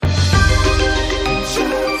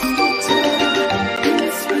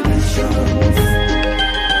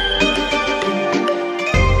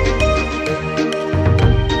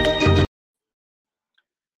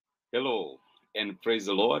Praise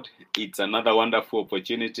the Lord. It's another wonderful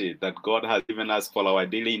opportunity that God has given us for our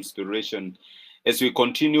daily inspiration as we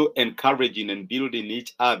continue encouraging and building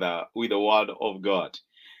each other with the word of God.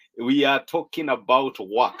 We are talking about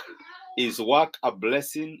work. Is work a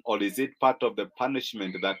blessing, or is it part of the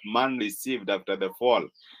punishment that man received after the fall?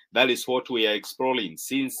 That is what we are exploring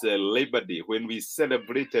since Labor Day, when we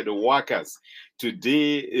celebrated workers.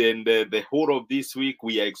 Today and the whole of this week,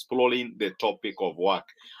 we are exploring the topic of work.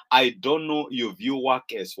 I don't know you view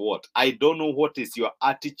work as what. I don't know what is your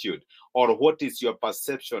attitude or what is your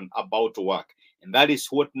perception about work. And that is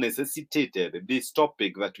what necessitated this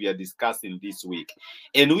topic that we are discussing this week.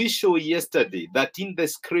 And we showed yesterday that in the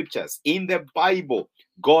scriptures, in the Bible,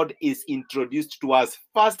 God is introduced to us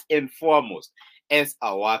first and foremost as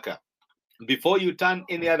a worker. Before you turn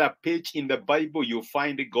any other page in the Bible, you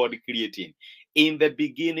find God creating. In the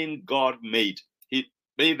beginning, God made. He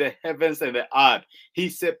made the heavens and the earth. He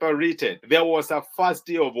separated. There was a first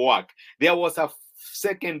day of work. There was a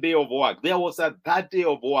second day of work. There was a third day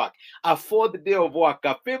of work, a fourth day of work,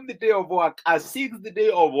 a fifth day of work, a sixth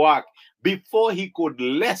day of work, before he could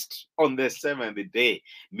rest on the seventh day.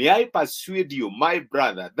 May I persuade you, my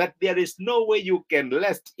brother, that there is no way you can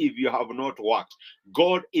rest if you have not worked.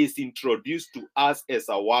 God is introduced to us as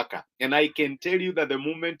a worker. And I can tell you that the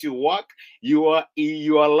moment you work, you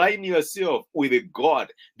align yourself with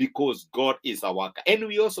God, because God is a worker. And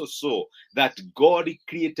we also saw that God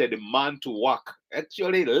created man to work.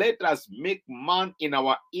 Actually, let us make man in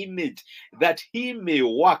our image, that he may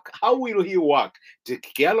work. How will he work?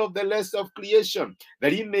 Take care of the rest of creation,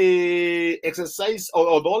 that he may exercise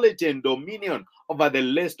authority and dominion over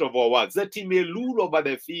the rest of our works, that he may rule over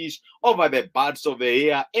the fish, over the birds of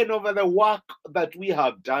the air, and over the work that we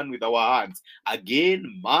have done with our hands.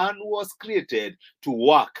 Again, man was created to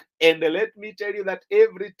work. And let me tell you that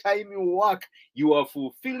every time you work, you are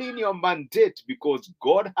fulfilling your mandate, because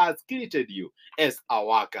God has created you as a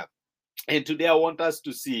worker. And today I want us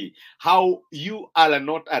to see how you are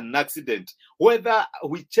not an accident. Whether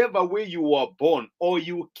whichever way you were born or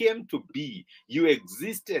you came to be, you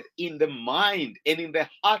existed in the mind and in the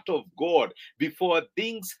heart of God before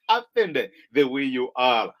things happened the way you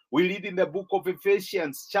are. We read in the book of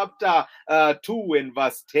Ephesians chapter 2 and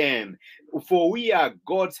verse 10. For we are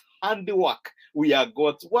God's handiwork. We are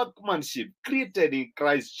God's workmanship, created in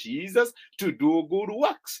Christ Jesus to do good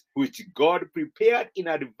works, which God prepared in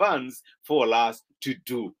advance for us to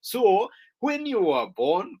do. So, when you were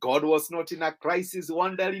born, God was not in a crisis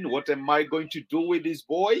wondering, what am I going to do with this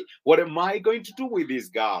boy? What am I going to do with this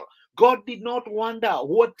girl? God did not wonder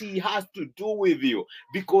what he has to do with you,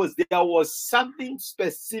 because there was something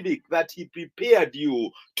specific that he prepared you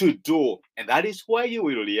to do. And that is why you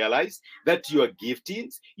will realize that your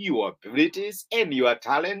giftings, your abilities, and your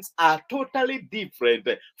talents are totally different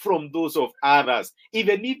from those of others.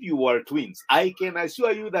 Even if you are twins, I can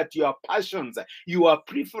assure you that your passions, your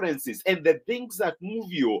preferences, and the things that move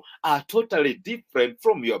you are totally different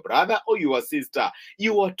from your brother or your sister.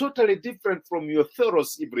 You are totally different from your fellow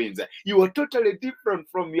siblings. You are totally different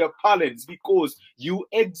from your parents, because you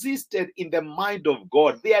existed in the mind of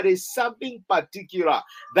God. There is something particular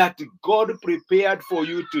that God prepared for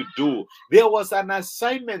you to do. There was an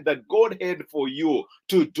assignment that God had for you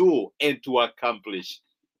to do and to accomplish.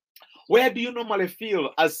 Where do you normally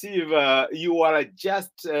feel as if you are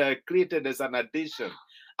just created as an addition?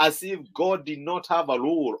 As if God did not have a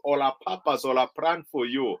rule or a purpose or a plan for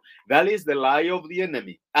you? That is the lie of the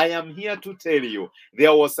enemy. I am here to tell you,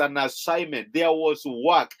 there was an assignment, there was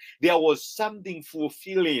work, there was something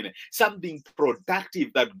fulfilling, something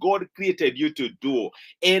productive that God created you to do.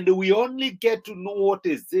 And we only get to know what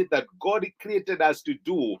is it that God created us to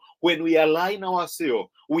do when we align ourselves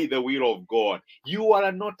with the will of God. You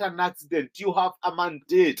are not an accident. You have a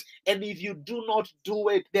mandate. And if you do not do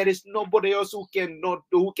it, there is nobody else who can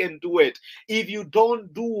do it. If you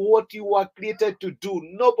don't do what you are created to do,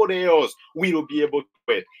 nobody else will be able to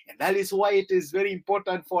do it. And that is why it is very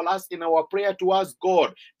important for us in our prayer to ask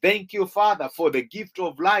God, thank you, Father, for the gift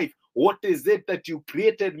of life. What is it that you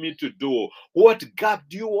created me to do? What gap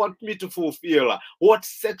do you want me to fulfill? What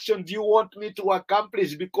section do you want me to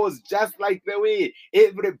accomplish? Because just like the way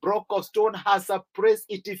every block of stone has a place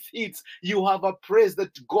it fits, you have a place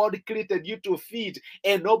that God created you to fit,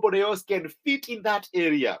 and nobody else can fit in that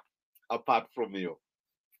area apart from you.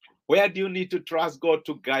 Where do you need to trust God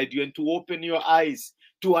to guide you and to open your eyes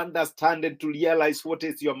to understand and to realize what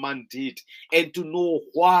is your mandate and to know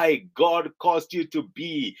why God caused you to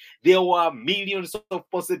be. There were millions of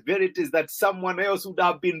possibilities that someone else would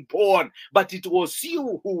have been born, but it was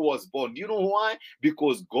you who was born. You know why?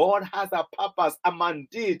 Because God has a purpose, a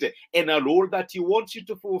mandate, and a role that He wants you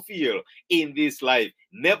to fulfill in this life.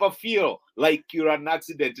 Never feel like you're an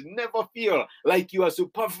accident. Never feel like you are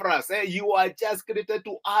superfluous. You are just created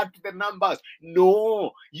to add to the numbers.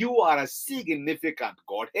 No, you are a significant.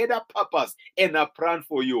 God had a purpose and a plan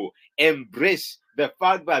for you. Embrace the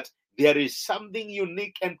fact that there is something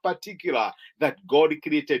unique and particular that God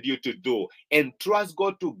created you to do, and trust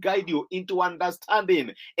God to guide you into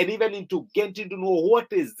understanding and even into getting to know what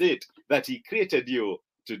is it that He created you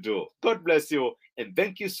to do. God bless you, and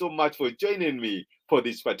thank you so much for joining me for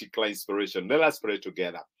this particular inspiration. Let us pray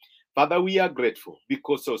together. Father, we are grateful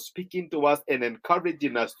because of speaking to us and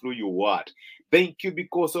encouraging us through your word. Thank you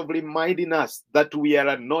because of reminding us that we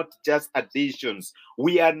are not just additions.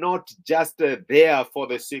 We are not just there for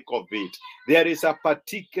the sake of it. There is a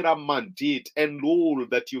particular mandate and role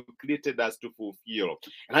that you created us to fulfill.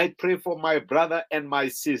 And I pray for my brother and my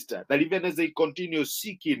sister that even as they continue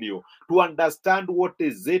seeking you to understand what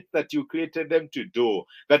is it that you created them to do,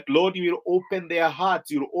 that Lord, you will open their hearts,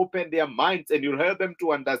 you'll open their minds, and you'll help them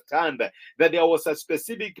to understand that there was a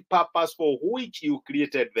specific purpose for which you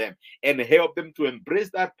created them, and help them to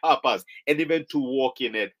embrace that purpose and even to walk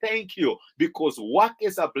in it. Thank you, because work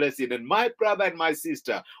is a blessing, and my brother and my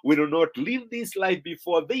sister will not live this life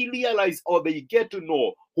before they realize or they get to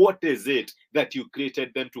know what is it that you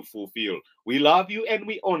created them to fulfill. We love you and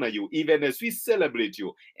we honor you even as we celebrate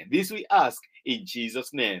you, and this we ask in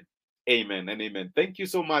Jesus' name. Amen and amen. Thank you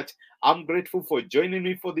so much. I'm grateful for joining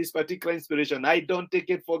me for this particular inspiration. I don't take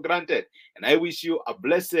it for granted. And I wish you a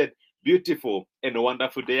blessed, beautiful, and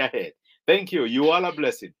wonderful day ahead. Thank you. You all are a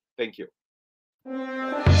blessing. Thank you.